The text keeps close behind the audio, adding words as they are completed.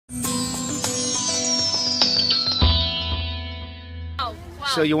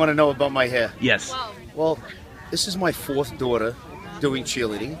So you want to know about my hair? Yes. Well, this is my 4th daughter doing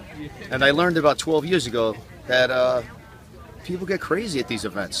cheerleading, and I learned about 12 years ago that people get crazy at these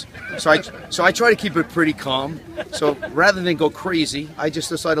events. So I try to keep it pretty calm. So rather than go crazy, I just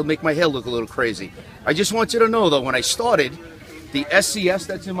decided to make my hair look a little crazy. I just want you to know though, when I started, the SCS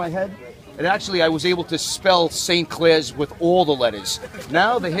that's in my head, and actually I was able to spell St. Clair's with all the letters.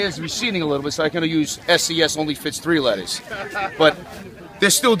 Now the hair's receding a little bit, so I can use SCS only fits 3 letters. But they're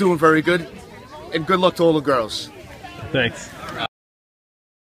still doing very good, and good luck to all the girls. Thanks.